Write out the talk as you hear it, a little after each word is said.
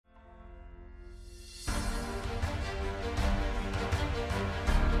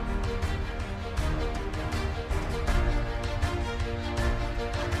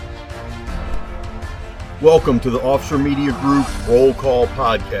Welcome to the Officer Media Group Roll Call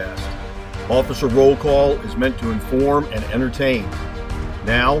Podcast. Officer Roll Call is meant to inform and entertain.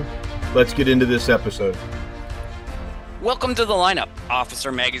 Now, let's get into this episode. Welcome to The Lineup,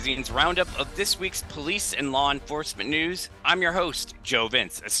 Officer Magazine's roundup of this week's police and law enforcement news. I'm your host, Joe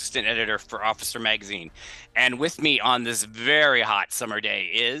Vince, assistant editor for Officer Magazine. And with me on this very hot summer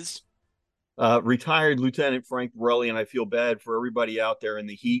day is... Retired Lieutenant Frank Borelli, and I feel bad for everybody out there in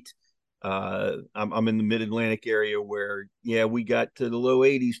the heat. I'm in the mid-Atlantic area where, we got to the low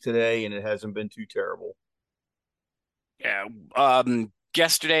 80s today, and it hasn't been too terrible. Yeah.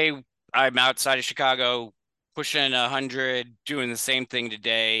 Yesterday, I'm outside of Chicago, pushing 100, doing the same thing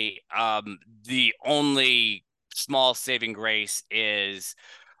today. The only small saving grace is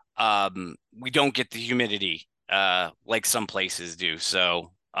we don't get the humidity like some places do.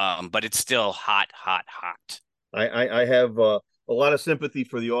 So, but it's still hot. I have a lot of sympathy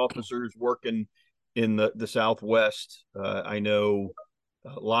for the officers working in the Southwest. I know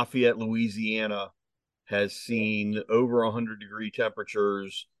Lafayette, Louisiana has seen over 100-degree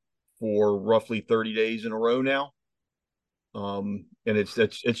temperatures for roughly 30 days in a row now. And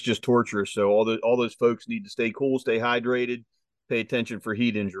it's just torturous. So all those folks need to stay cool, stay hydrated, pay attention for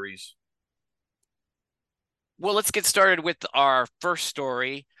heat injuries. Well, let's get started with our first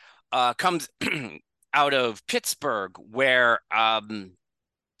story. Comes out of Pittsburgh, where an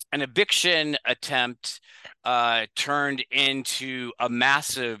eviction attempt turned into a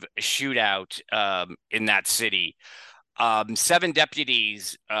massive shootout in that city. 7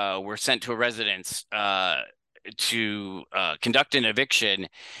 deputies were sent to a residence to conduct an eviction,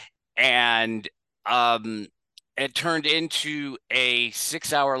 and it turned into a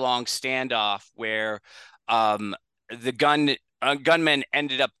 6-hour-long standoff where the gunman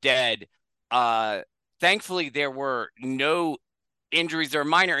ended up dead. Thankfully, there were no injuries. There are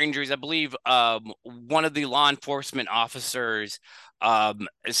minor injuries. I believe one of the law enforcement officers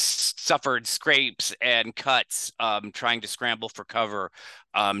suffered scrapes and cuts trying to scramble for cover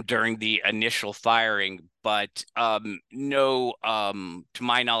during the initial firing. But no, to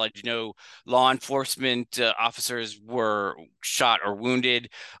my knowledge, no law enforcement officers were shot or wounded.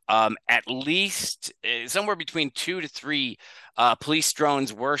 At least somewhere between 2 to 3 police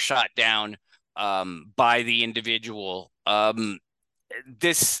drones were shot down by the individual.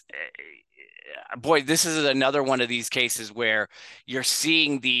 This is another one of these cases where you're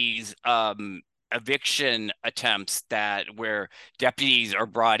seeing these eviction attempts where deputies are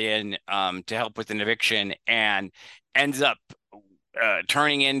brought in to help with an eviction and ends up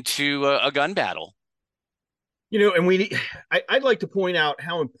turning into a gun battle. And I'd like to point out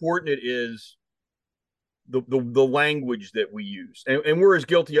how important it is the language that we use, and we're as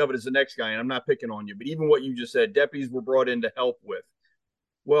guilty of it as the next guy, and I'm not picking on you, but even what you just said, deputies were brought in to help with.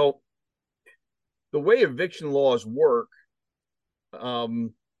 Well, the way eviction laws work,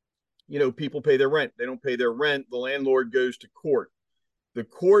 people pay their rent. They don't pay their rent. The landlord goes to court. The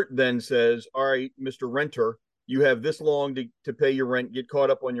court then says, all right, Mr. Renter, you have this long to pay your rent, get caught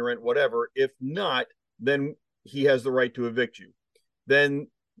up on your rent, whatever. If not, then he has the right to evict you. Then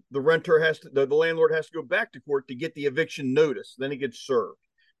the landlord has to go back to court to get the eviction notice. Then it gets served.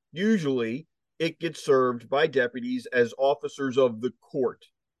 Usually it gets served by deputies as officers of the court.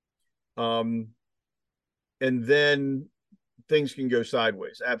 And then things can go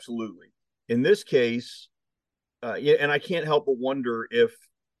sideways. Absolutely. In this case, and I can't help but wonder if,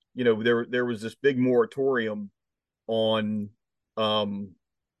 there was this big moratorium on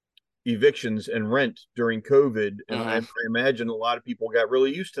evictions and rent during COVID. And I imagine a lot of people got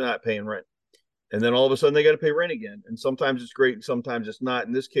really used to not paying rent. And then all of a sudden they got to pay rent again. And sometimes it's great and sometimes it's not.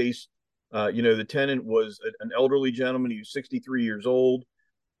 In this case, the tenant was an elderly gentleman. He was 63 years old.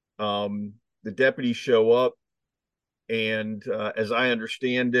 The deputies show up, and as I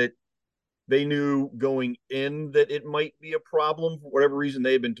understand it, they knew going in that it might be a problem. For whatever reason,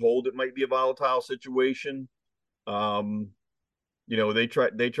 they had been told it might be a volatile situation. They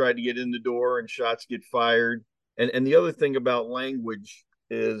tried to get in the door, and shots get fired. And the other thing about language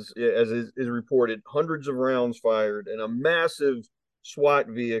is, as is reported, hundreds of rounds fired and a massive SWAT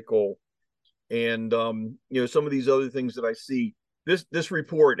vehicle. And some of these other things that I see. This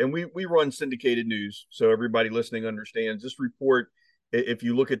report, and we run syndicated news, so everybody listening understands. This report, if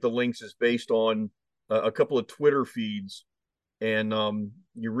you look at the links, is based on a couple of Twitter feeds, and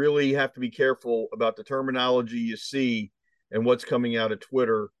you really have to be careful about the terminology you see and what's coming out of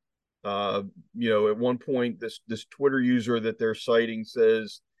Twitter. At one point, this Twitter user that they're citing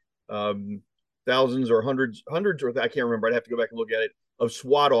says thousands or hundreds, or I can't remember. I'd have to go back and look at it, of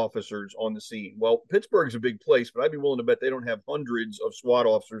SWAT officers on the scene. Well, Pittsburgh's a big place, but I'd be willing to bet they don't have hundreds of SWAT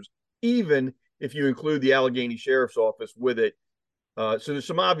officers, even if you include the Allegheny Sheriff's Office with it. So there's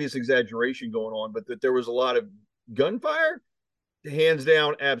some obvious exaggeration going on, but that there was a lot of gunfire, hands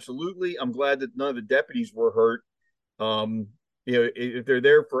down, absolutely. I'm glad that none of the deputies were hurt. Um, if they're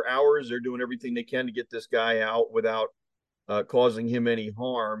there for hours, they're doing everything they can to get this guy out without causing him any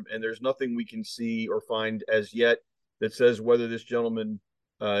harm. And there's nothing we can see or find as yet that says whether this gentleman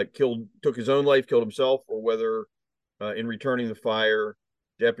took his own life, killed himself, or whether in returning the fire,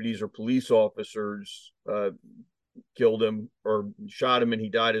 deputies or police officers killed him or shot him and he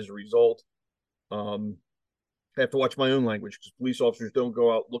died as a result. I have to watch my own language because police officers don't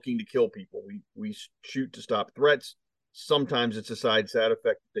go out looking to kill people. We shoot to stop threats. Sometimes it's a sad side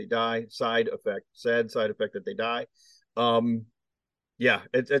effect that they die. Sad side effect that they die. Yeah,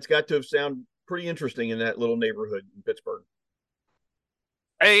 it's got to have sound pretty interesting in that little neighborhood in Pittsburgh.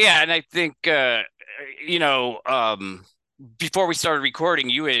 Yeah, and I think before we started recording,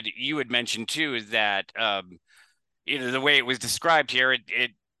 you had mentioned too is that the way it was described here,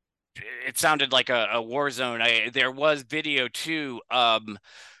 it sounded like a war zone. There was video too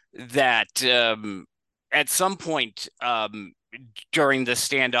that at some point during the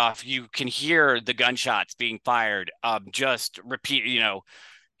standoff, you can hear the gunshots being fired. Just repeat,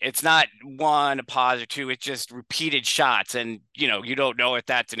 it's not one, a pause or two. It's just repeated shots, and you don't know if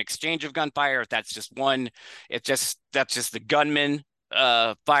that's an exchange of gunfire, if that's just one. That's just the gunman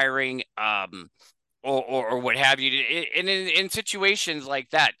firing. Or what have you. And in situations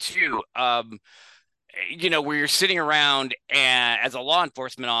like that too, where you're sitting around and as a law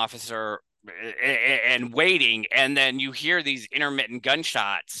enforcement officer and waiting, and then you hear these intermittent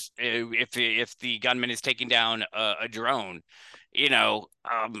gunshots. If the gunman is taking down a drone,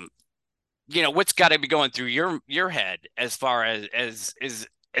 what's got to be going through your head as far as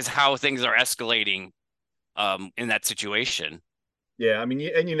how things are escalating in that situation. Yeah, I mean,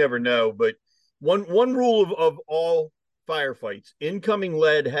 you never know, but one rule of all firefights: incoming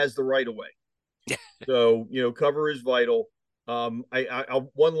lead has the right of way. So cover is vital.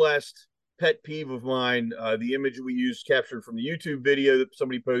 One last pet peeve of mine: the image we used captured from the YouTube video that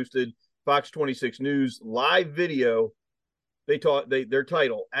somebody posted, Fox 26 News live video. Their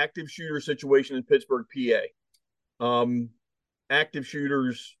title: active shooter situation in Pittsburgh, PA. Active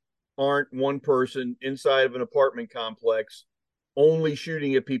shooters aren't one person inside of an apartment complex only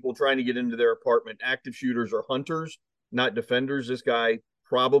shooting at people trying to get into their apartment. Active shooters are hunters, not defenders. This guy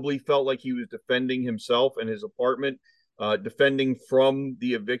probably felt like he was defending himself and his apartment, defending from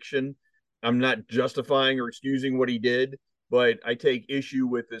the eviction. I'm not justifying or excusing what he did, but I take issue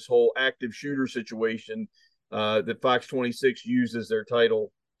with this whole active shooter situation that Fox 26 used as their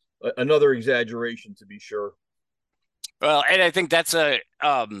title. Another exaggeration, to be sure. Well, and I think that's a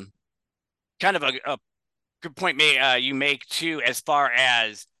kind of a good point you make too, as far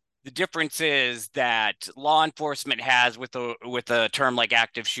as the differences that law enforcement has with a term like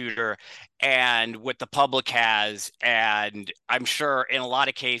active shooter and what the public has. And I'm sure in a lot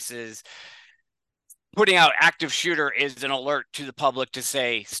of cases, putting out active shooter is an alert to the public to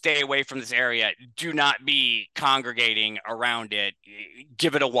say, stay away from this area. Do not be congregating around it.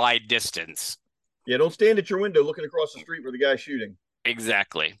 Give it a wide distance. Yeah, don't stand at your window looking across the street where the guy's shooting.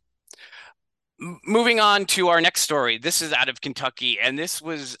 Exactly. Moving on to our next story. This is out of Kentucky, and this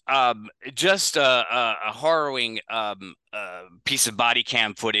was just a harrowing piece of body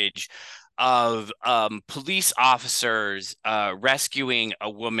cam footage of police officers rescuing a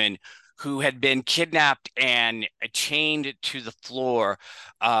woman who had been kidnapped and chained to the floor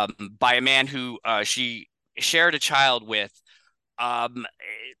by a man who she shared a child with.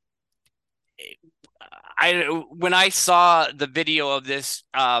 When I saw the video of this,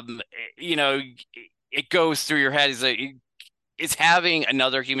 it goes through your head is having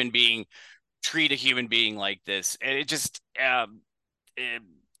another human being treat a human being like this, and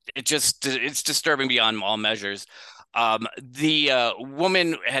it's disturbing beyond all measures. The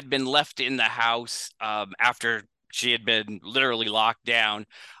woman had been left in the house after she had been literally locked down,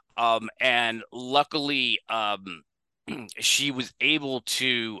 and luckily she was able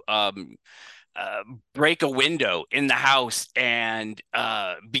to break a window in the house and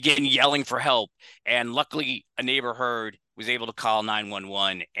begin yelling for help. And luckily, a neighbor heard, was able to call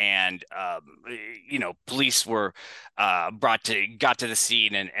 911, and police were got to the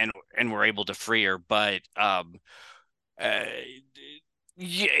scene and were able to free her. But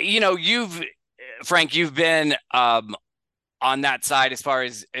you've been on that side as far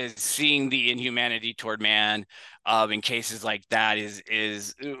as seeing the inhumanity toward man in cases like that.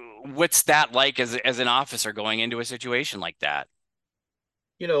 Is what's that like as an officer going into a situation like that?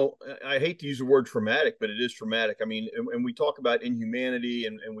 I hate to use the word traumatic, but it is traumatic. I mean, and we talk about inhumanity,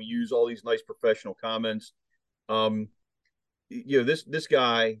 and we use all these nice professional comments. Um, this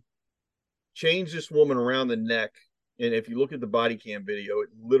guy changed this woman around the neck. And if you look at the body cam video, it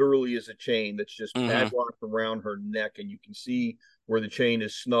literally is a chain that's just Mm-hmm. padlocked around her neck, and you can see where the chain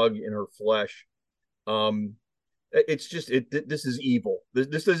is snug in her flesh. Um, it's just this is evil.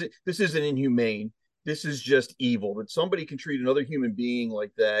 This isn't inhumane. This is just evil that somebody can treat another human being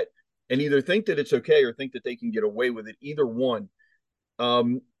like that and either think that it's okay or think that they can get away with it. Either one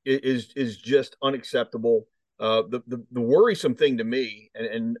is just unacceptable. The worrisome thing to me,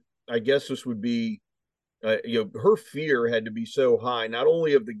 and I guess this would be, her fear had to be so high, not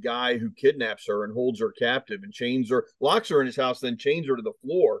only of the guy who kidnaps her and holds her captive and chains her, locks her in his house, then chains her to the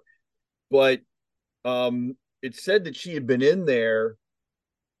floor, but it said that she had been in there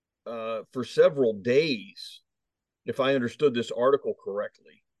for several days, if I understood this article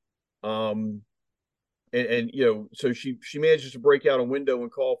correctly. Um, and so she manages to break out a window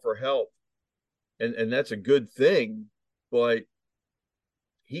and call for help, and that's a good thing. But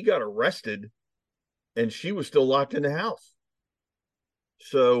he got arrested, and she was still locked in the house.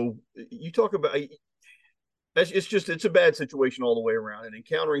 So you talk about it's a bad situation all the way around, and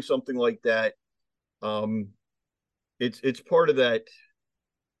encountering something like that, um, it's part of that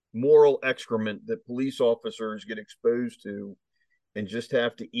moral excrement that police officers get exposed to and just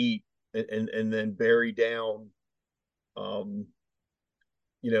have to eat and then bury down. um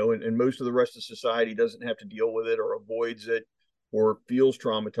and most of the rest of society doesn't have to deal with it or avoids it or feels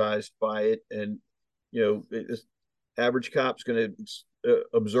traumatized by it. And this average cop's going to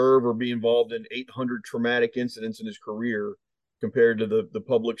observe or be involved in 800 traumatic incidents in his career compared to the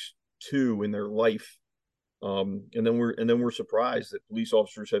public's two in their life. And then we're surprised that police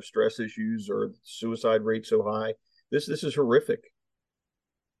officers have stress issues or suicide rate so high. This is horrific.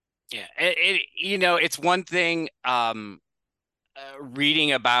 Yeah, it's one thing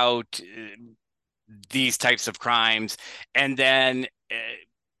reading about these types of crimes and then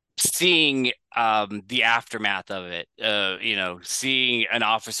seeing the aftermath of it. Seeing an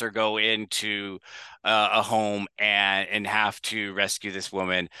officer go into a home and have to rescue this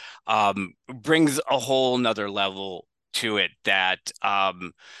woman brings a whole nother level to it that uh,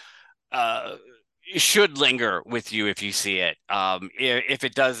 should linger with you if you see it. If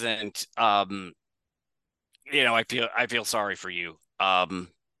it doesn't, I feel sorry for you. But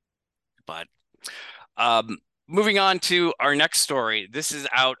um, moving on to our next story. This is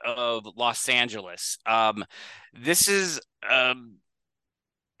out of Los Angeles. This is I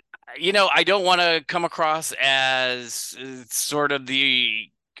don't want to come across as sort of the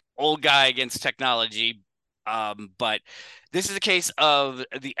old guy against technology, but this is a case of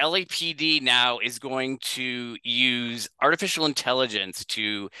the LAPD now is going to use artificial intelligence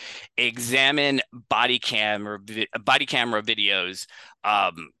to examine body camera videos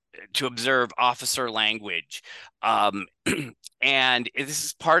to observe officer language, and this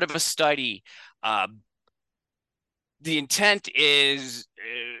is part of a study. The intent is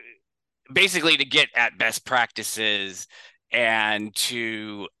basically to get at best practices and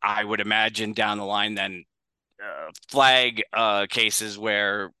to, I would imagine, down the line then flag cases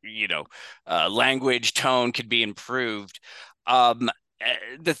where language tone could be improved.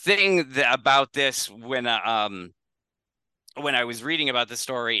 The thing about this when I was reading about the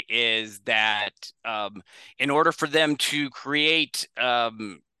story is that in order for them to create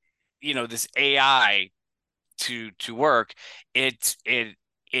this AI to work, it's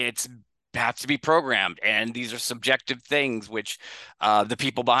have to be programmed, and these are subjective things which the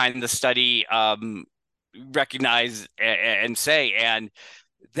people behind the study recognize and say, and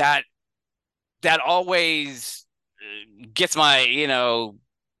that always gets my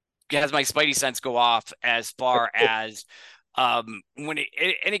has my spidey sense go off as far as when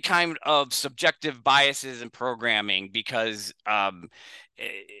any kind of subjective biases in programming, because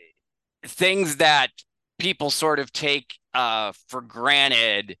things that people sort of take for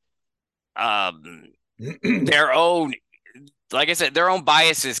granted, their own, like I said, their own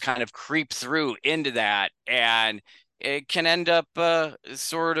biases kind of creep through into that, and it can end up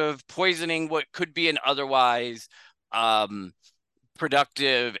sort of poisoning what could be an otherwise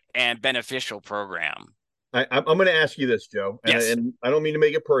productive and beneficial program. I'm going to ask you this, Joe, and, Yes. and I don't mean to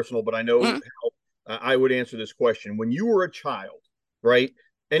make it personal, but I know Mhm. how I would answer this question. When you were a child, right?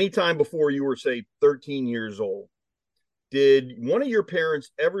 Anytime before you were, say, 13 years old, did one of your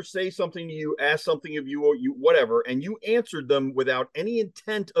parents ever say something to you, ask something of you, or you, whatever, and you answered them without any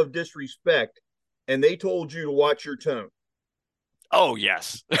intent of disrespect, and they told you to watch your tone? Oh,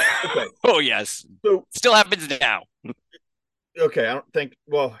 yes. Okay, Oh, yes. so Still happens now. Okay, I don't think.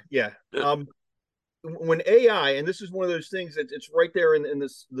 Well, yeah. When AI, and this is one of those things that it's right there in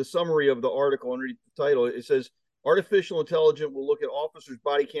this the summary of the article underneath the title. It says artificial intelligence will look at officers'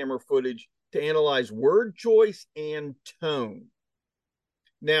 body camera footage to analyze word choice and tone.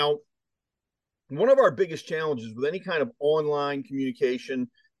 Now, one of our biggest challenges with any kind of online communication,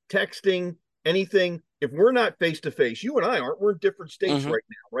 texting, anything, if we're not face to face, you and I aren't, we're in different states Mm-hmm. right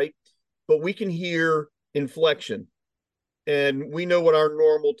now, right? But we can hear inflection and we know what our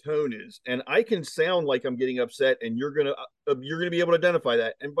normal tone is. And I can sound like I'm getting upset, and you're gonna be able to identify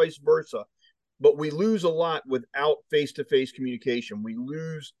that, and vice versa. But we lose a lot without face to face communication. We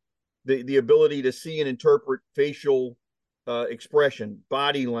lose the ability to see and interpret facial expression,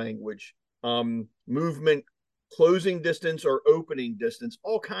 body language, movement, closing distance or opening distance,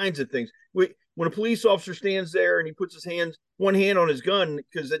 all kinds of things. When a police officer stands there and he puts his one hand on his gun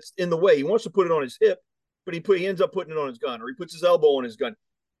because it's in the way, he wants to put it on his hip, but he ends up putting it on his gun, or he puts his elbow on his gun,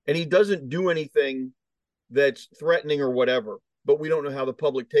 and he doesn't do anything that's threatening or whatever. But we don't know how the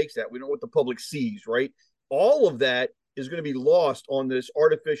public takes that. We don't know what the public sees, right? All of that is going to be lost on this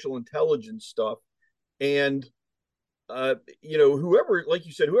artificial intelligence stuff. And whoever, like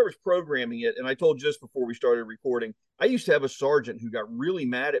you said, whoever's programming it, and I told just before we started recording, I used to have a sergeant who got really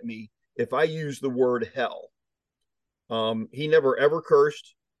mad at me if I used the word hell. He never ever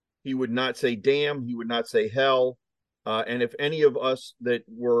cursed. He would not say damn. He would not say hell. And if any of us that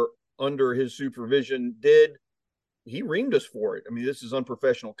were under his supervision did, he reamed us for it. I mean, this is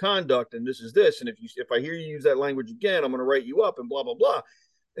unprofessional conduct, and this is this. And if I hear you use that language again, I'm going to write you up, and blah blah blah.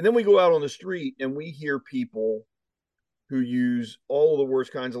 And then we go out on the street and we hear people who use all of the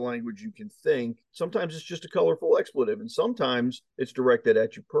worst kinds of language you can think. Sometimes it's just a colorful expletive, and sometimes it's directed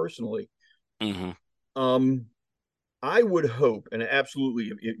at you personally. Mm-hmm. Um, I would hope, and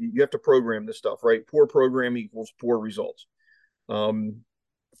absolutely, you have to program this stuff, right? Poor program equals poor results. Um,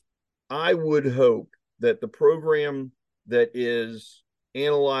 I would hope that the program that is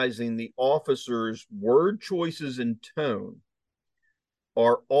analyzing the officer's word choices and tone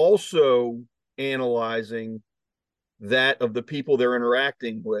are also analyzing that of the people they're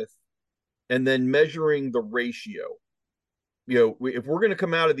interacting with, and then measuring the ratio. If we're going to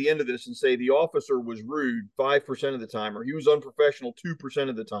come out at the end of this and say the officer was rude 5% of the time, or he was unprofessional 2%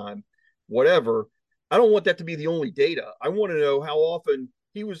 of the time, whatever, I don't want that to be the only data. I want to know how often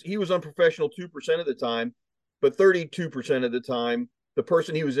he was unprofessional 2% of the time, but 32% of the time, the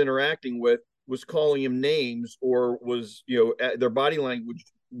person he was interacting with was calling him names, or was, their body language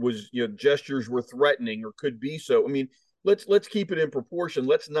was, gestures were threatening or could be so. I mean, let's keep it in proportion.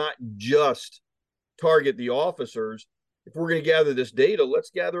 Let's not just target the officers. If we're going to gather this data,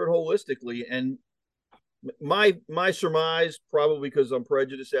 let's gather it holistically. And my surmise, probably because I'm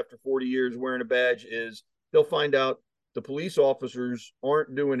prejudiced after 40 years wearing a badge, is they'll find out the police officers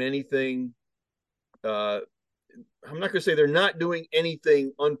aren't doing anything. I'm not going to say they're not doing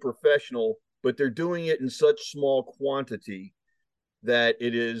anything unprofessional, but they're doing it in such small quantity that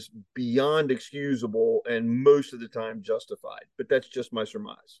it is beyond excusable and most of the time justified. But that's just my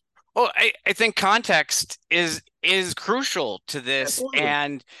surmise. Well, I think context is crucial to this,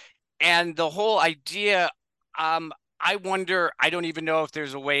 Absolutely. and the whole idea. I wonder. I don't even know if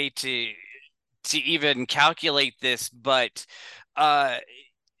there's a way to even calculate this, but uh,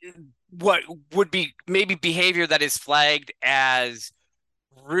 what would be maybe behavior that is flagged as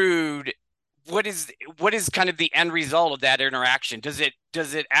rude, what is kind of the end result of that interaction? Does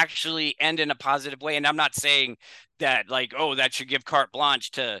it actually end in a positive way? And I'm not saying that, like, oh, that should give carte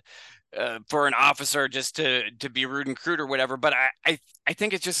blanche to for an officer just to be rude and crude or whatever, but I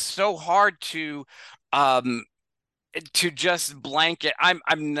think it's just so hard um to just blanket. I'm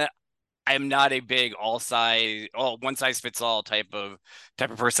not a big one size fits all type of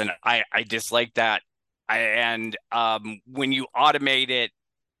person. I dislike that. And when you automate it,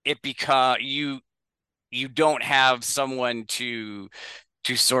 you don't have someone to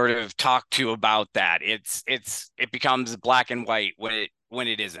sort of talk to about that. It becomes black and white when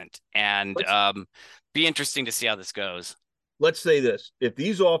it isn't. And Let's be interesting to see how this goes. let's say this: if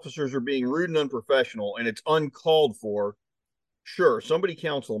these officers are being rude and unprofessional and it's uncalled for, sure, somebody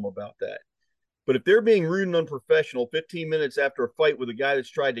counsel them about that. But if they're being rude and unprofessional 15 minutes after a fight with a guy that's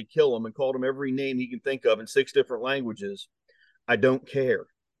tried to kill him and called him every name he can think of in 6 different languages, I don't care.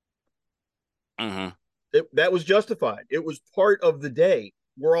 Hmm. That was justified. It was part of the day.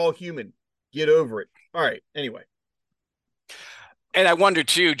 We're all human. Get over it. All right. Anyway, And I wonder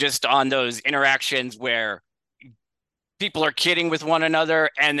too, just on those interactions where people are kidding with one another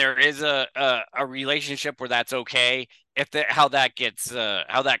and there is a relationship where that's okay. if how that gets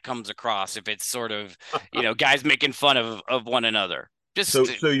how that comes across, if it's sort of, guys making fun of one another. Just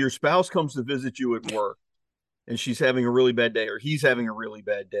So your spouse comes to visit you at work and she's having a really bad day or he's having a really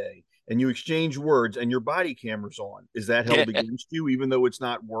bad day and you exchange words and your body camera's on. Is that held against you even though it's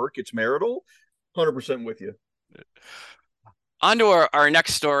not work, it's marital? 100% with you. on to our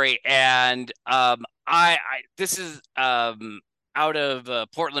next story, and I this is out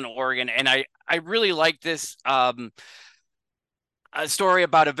of Portland, Oregon, and I really like this a story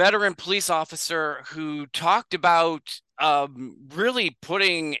about a veteran police officer who talked about really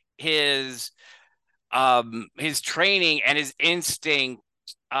putting his training and his instinct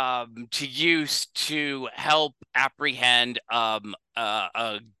to use to help apprehend a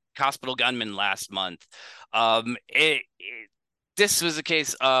hospital gunman last month. This was a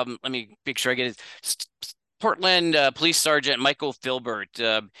case. Let me make sure I get it. Portland Police Sergeant Michael Filbert.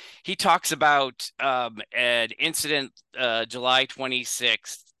 He talks about an incident July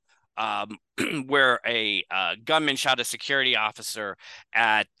 26th where a gunman shot a security officer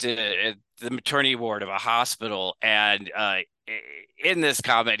at the maternity ward of a hospital. And in this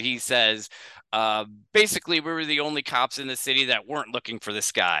comment, he says, basically, we were the only cops in the city that weren't looking for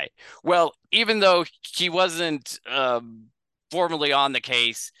this guy. Well, even though he wasn't formally on the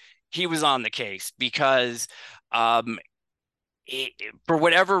case, he was on the case because for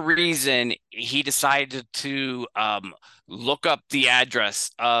whatever reason, he decided to look up the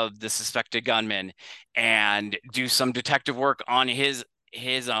address of the suspected gunman and do some detective work on his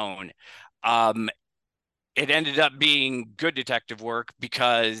own. It ended up being good detective work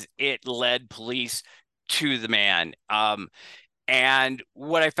because it led police to the man. And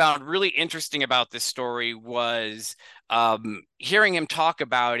what I found really interesting about this story was hearing him talk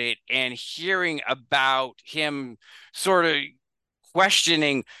about it and hearing about him sort of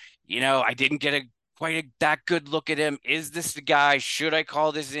questioning, I didn't get that good look at him. Is this the guy? Should I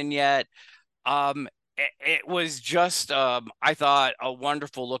call this in yet? It was just, I thought, a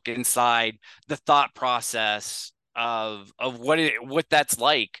wonderful look inside the thought process of what that's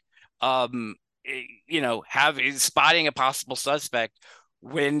like. Um, spotting a possible suspect,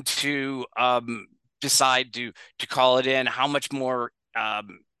 when to decide to call it in, how much more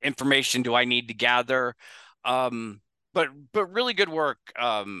information do I need to gather? But really good work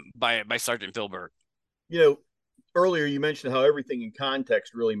by Sergeant Filbert. You know, earlier you mentioned how everything in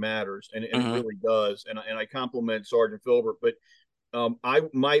context really matters, and it Mm-hmm. really does. And I compliment Sergeant Filbert, but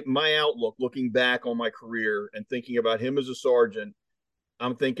my outlook, looking back on my career and thinking about him as a sergeant,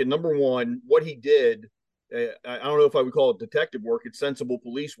 I'm thinking number one, what he did. I don't know if I would call it detective work. It's sensible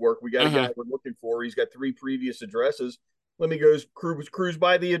police work. We got a guy Mm-hmm. we're looking for. He's got 3 previous addresses. Let me go cruise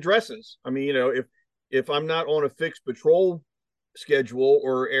by the addresses. I mean, if I'm not on a fixed patrol schedule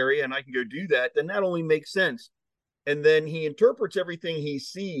or area and I can go do that, then that only makes sense. And then he interprets everything he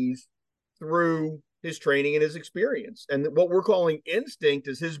sees through his training and his experience. And what we're calling instinct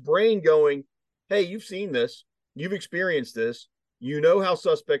is his brain going, hey, you've seen this, you've experienced this, you know how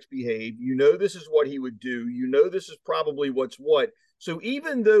suspects behave, you know this is what he would do, you know this is probably what's what. So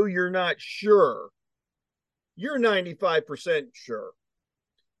even though you're not sure, you're 95% sure.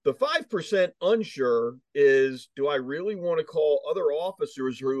 The 5% unsure is, do I really want to call other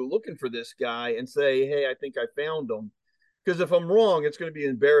officers who are looking for this guy and say, hey, I think I found him? Because if I'm wrong, it's going to be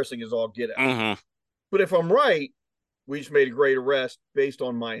embarrassing as all get out. Mm-hmm. But if I'm right, we just made a great arrest based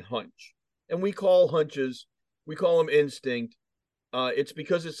on my hunch. And we call hunches, we call them instinct. It's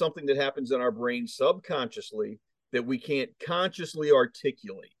because it's something that happens in our brain subconsciously that we can't consciously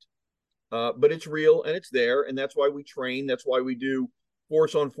articulate. But it's real and it's there. And that's why we train. That's why we do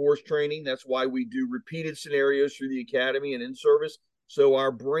force on force training. That's why we do repeated scenarios through the academy and in service. So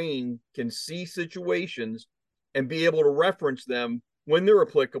our brain can see situations and be able to reference them when they're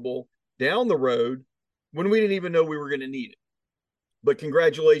applicable down the road when we didn't even know we were going to need it. But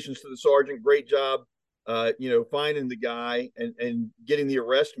congratulations to the sergeant. Great job, finding the guy and getting the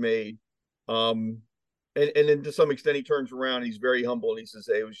arrest made. And then to some extent, he turns around. He's very humble and he says,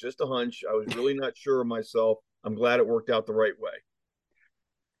 hey, it was just a hunch. I was really not sure of myself. I'm glad it worked out the right way.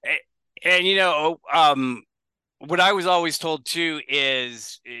 And what I was always told too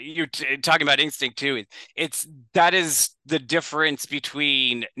is, you're talking about instinct too. It's that is the difference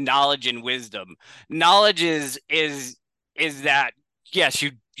between knowledge and wisdom. Knowledge is that, yes,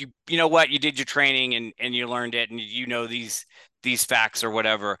 you know what, you did your training and you learned it and you know these facts or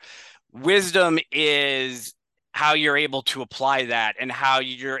whatever. Wisdom is how you're able to apply that and how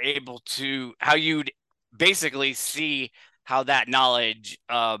you'd basically see how that knowledge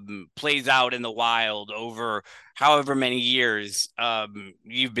plays out in the wild over however many years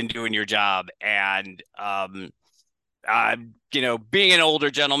you've been doing your job. And Being an older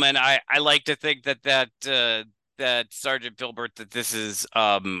gentleman, I like to think that Sergeant Filbert, that this is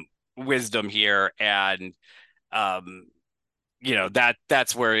wisdom here, and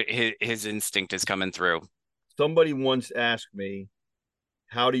that's where his instinct is coming through. Somebody once asked me,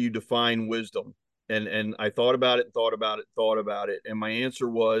 how do you define wisdom? And I thought about it, thought about it. And my answer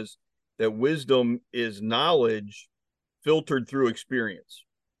was that wisdom is knowledge filtered through experience.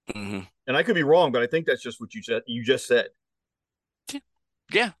 Mm-hmm. And I could be wrong, but I think that's just what you said. You just said.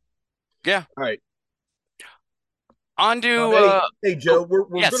 Yeah. Yeah. All right. On to hey Joe, we're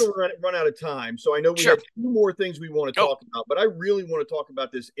yes. going to run out of time. So I know we have two more things we want to talk about, but I really want to talk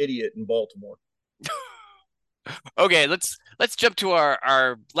about this idiot in Baltimore. Okay, let's jump to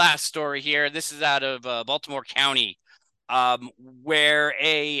our last story here. This is out of Baltimore County, where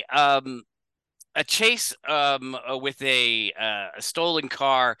a chase with a stolen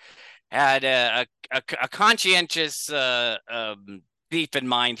car had a conscientious thief in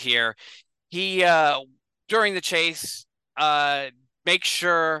mind here. He during the chase makes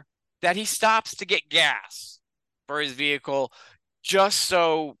sure that he stops to get gas for his vehicle, just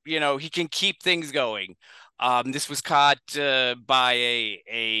so he can keep things going. This was caught by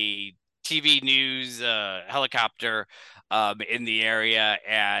a TV news helicopter in the area,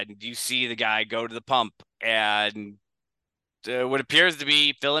 and you see the guy go to the pump and what appears to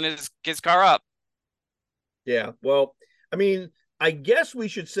be filling his car up. Yeah, well, I mean, I guess we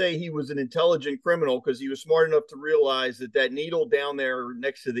should say he was an intelligent criminal, because he was smart enough to realize that needle down there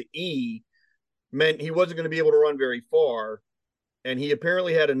next to the E meant he wasn't going to be able to run very far. And he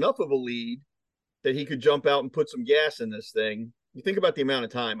apparently had enough of a lead that he could jump out and put some gas in this thing. You think about the amount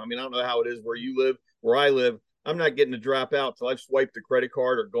of time. I mean, I don't know how it is where you live, where I live. I'm not getting to drop out till I've swiped the credit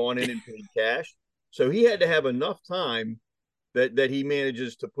card or gone in and paid cash. So he had to have enough time that he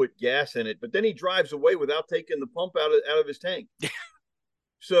manages to put gas in it, but then he drives away without taking the pump out of his tank.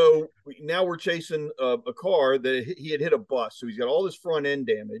 So now we're chasing a car that he had hit a bus. So he's got all this front end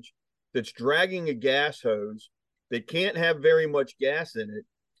damage that's dragging a gas hose that can't have very much gas in it.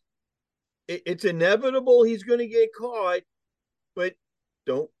 It's inevitable he's going to get caught, but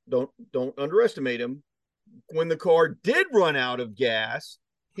don't underestimate him. When the car did run out of gas,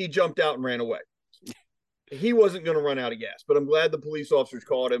 he jumped out and ran away. He wasn't going to run out of gas, but I'm glad the police officers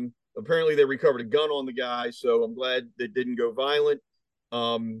caught him. Apparently they recovered a gun on the guy, so I'm glad they didn't go violent.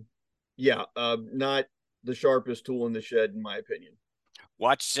 Not the sharpest tool in the shed, in my opinion.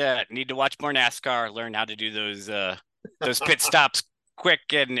 Need to watch more NASCAR, learn how to do those pit stops quick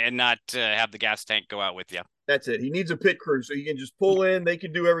and not have the gas tank go out with you. That's it. He needs a pit crew so he can just pull in, they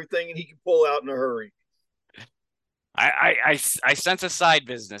can do everything, and he can pull out in a hurry. I sense a side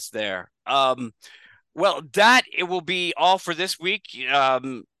business there. Well, it will be all for this week.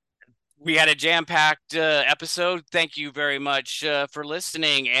 We had a jam-packed episode. Thank you very much for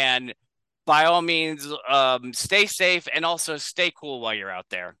listening. And by all means, stay safe and also stay cool while you're out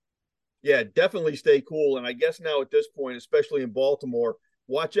there. Yeah, definitely stay cool. And I guess now at this point, especially in Baltimore,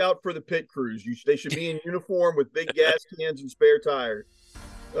 watch out for the pit crews. They should be in uniform with big gas cans and spare tires.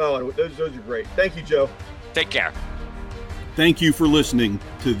 Oh, those are great. Thank you, Joe. Take care. Thank you for listening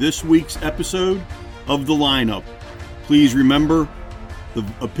to this week's episode of The Lineup. Please remember, the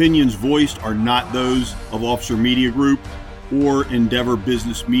opinions voiced are not those of Officer Media Group or Endeavor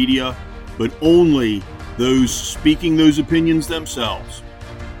Business Media, but only those speaking those opinions themselves.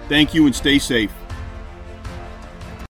 Thank you and stay safe.